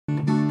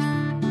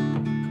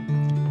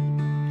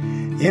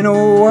In a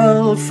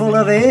world full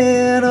of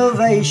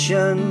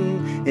innovation,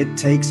 it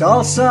takes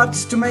all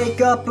sorts to make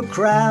up a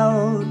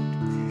crowd.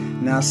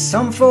 Now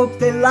some folk,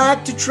 they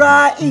like to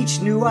try each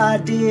new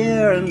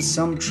idea, and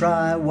some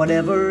try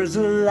whatever's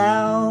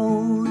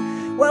allowed.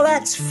 Well,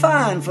 that's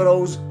fine for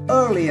those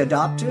early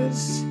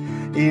adopters,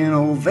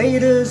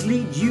 innovators,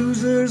 lead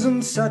users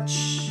and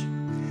such.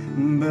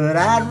 But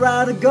I'd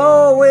rather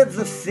go with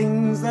the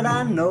things that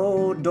I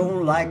know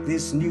don't like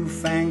this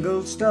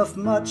newfangled stuff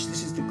much.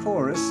 This is the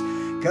chorus.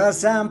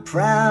 'Cause I'm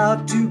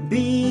proud to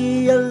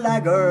be a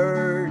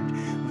laggard,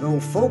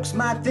 though folks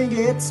might think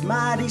it's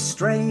mighty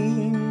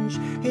strange.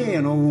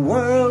 In a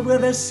world where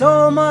there's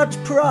so much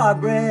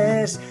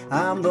progress,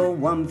 I'm the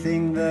one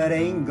thing that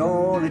ain't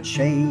gonna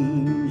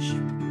change.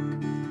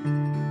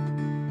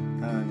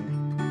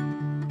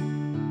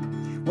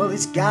 Well,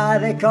 this guy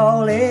they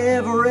call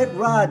Everett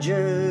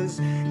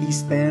Rogers, he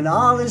spent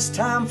all his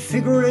time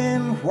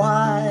figuring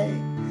why.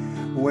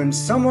 When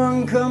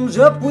someone comes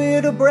up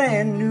with a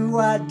brand new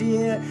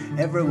idea,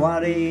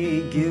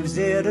 everybody gives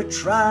it a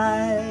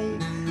try.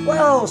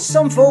 Well,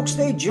 some folks,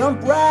 they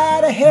jump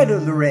right ahead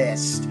of the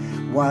rest,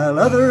 while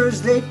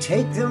others, they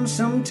take them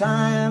some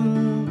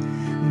time.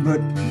 But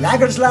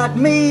laggards like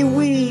me,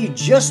 we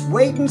just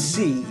wait and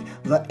see.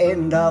 The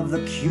end of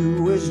the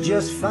queue is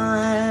just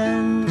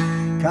fine.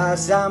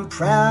 'Cause I'm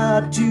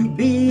proud to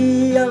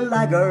be a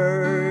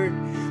laggard,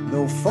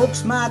 though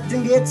folks might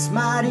think it's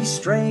mighty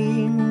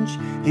strange.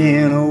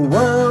 In a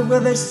world where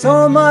there's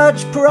so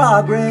much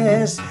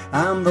progress,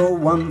 I'm the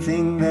one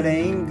thing that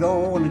ain't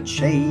gonna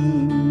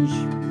change.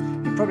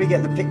 You probably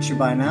get the picture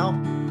by now.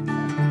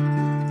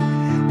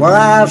 Well,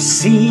 I've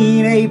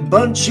seen a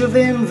bunch of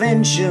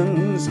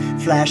inventions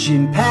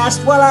flashing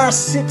past while I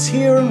sit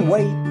here and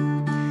wait.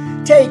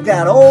 Take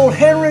that old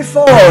Henry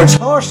Ford's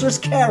horseless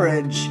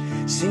carriage,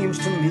 seems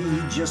to me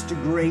just a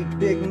great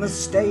big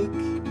mistake.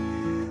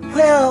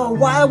 Well,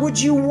 why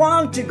would you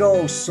want to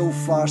go so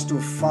far, so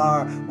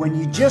far, when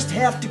you just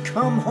have to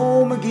come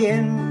home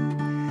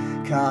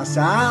again? 'Cause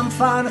I'm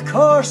fine, of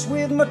course,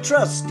 with my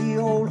trusty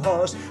old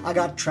horse. I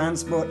got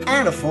transport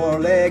and a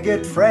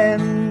four-legged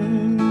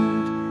friend.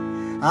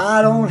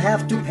 I don't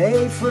have to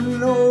pay for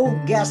no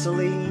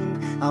gasoline.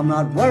 I'm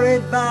not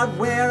worried about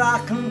where I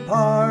can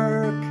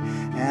park.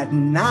 At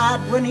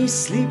night when he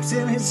sleeps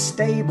in his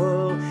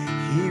stable,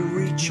 he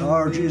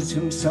recharges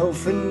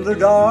himself in the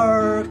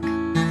dark.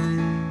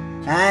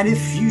 And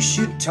if you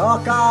should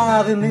talk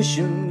of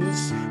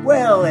emissions,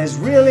 well, there's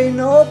really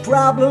no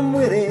problem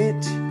with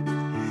it.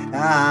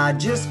 I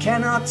just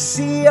cannot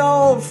see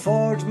old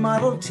Ford's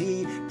Model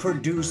T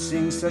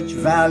producing such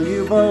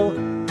valuable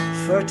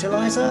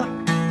fertilizer.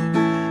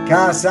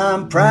 'Cause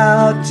I'm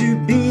proud to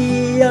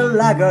be a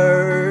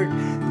laggard,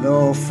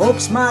 though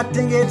folks might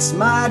think it's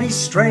mighty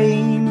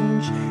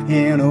strange.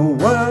 In a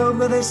world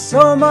where there's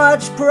so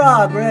much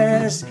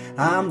progress,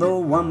 I'm the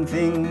one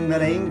thing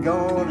that ain't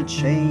gonna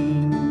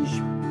change.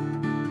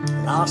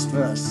 Last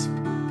verse.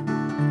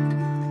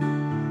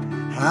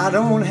 I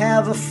don't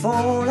have a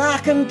phone, I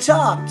can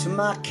talk to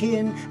my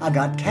kin. I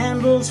got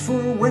candles for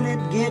when it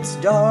gets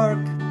dark.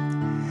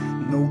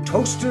 No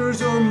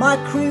toasters or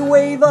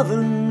microwave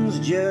ovens,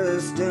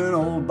 just an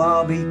old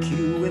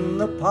barbecue in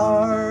the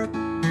park.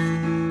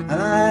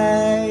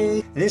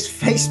 And this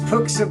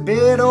Facebook's a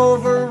bit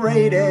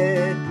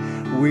overrated,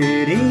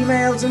 with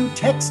emails and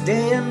text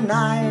day and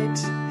night.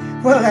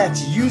 Well,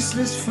 that's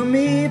useless for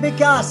me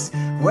because,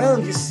 well,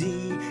 you see,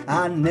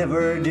 I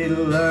never did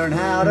learn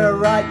how to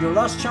write. Your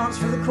last chance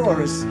for the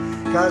chorus.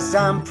 'Cause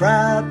I'm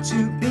proud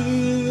to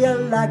be a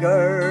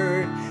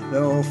laggard,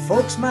 though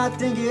folks might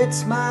think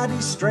it's mighty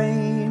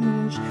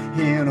strange.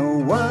 In a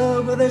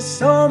world where there's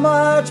so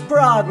much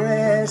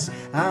progress,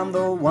 I'm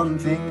the one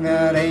thing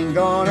that ain't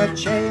gonna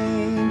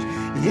change.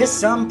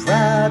 Yes, I'm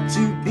proud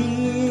to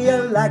be a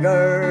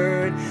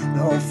laggard,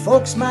 though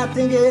folks might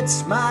think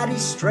it's mighty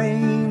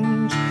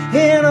strange.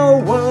 In a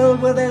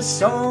world where there's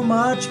so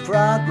much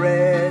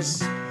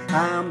progress,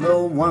 I'm the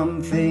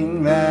one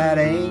thing that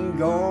ain't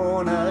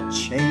gonna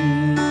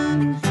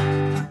change.